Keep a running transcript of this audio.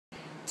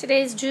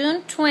Today's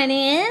June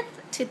 20th,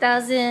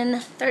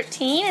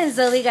 2013, and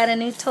Zoe got a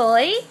new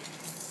toy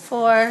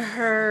for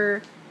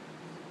her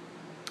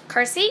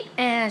car seat,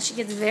 and she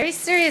gets very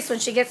serious when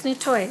she gets new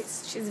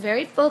toys. She's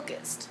very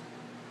focused.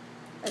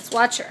 Let's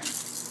watch her.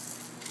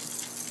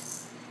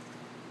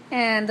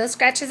 And those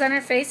scratches on her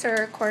face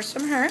are, of course,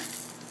 from her.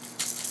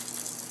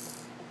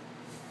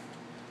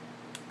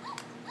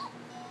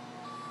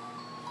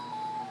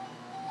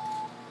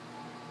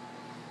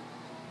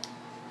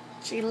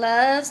 She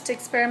loves to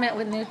experiment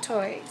with new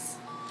toys.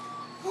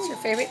 It's her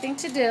favorite thing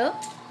to do.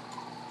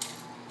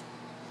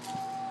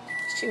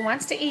 She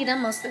wants to eat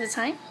them most of the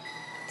time,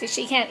 because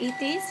she can't eat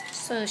these,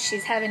 so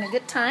she's having a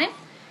good time.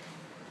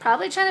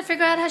 Probably trying to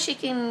figure out how she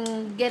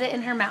can get it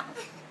in her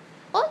mouth.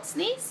 Oh,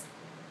 sneeze.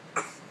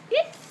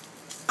 Yeah.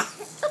 Oh.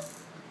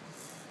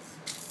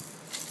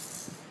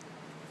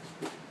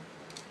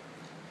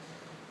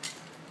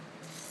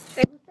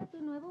 ¿Te gusta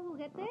tu nuevo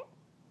juguete?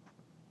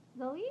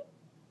 Zoe?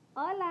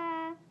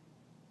 Hola.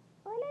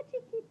 Hola,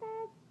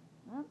 chiquitas.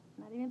 Oh,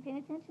 not even paying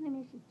attention to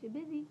me. She's too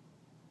busy.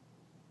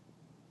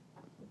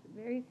 She's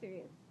very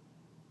serious.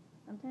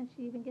 Sometimes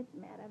she even gets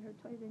mad at her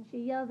toys and she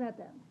yells at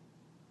them.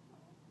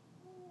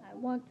 I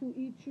want to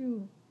eat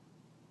you.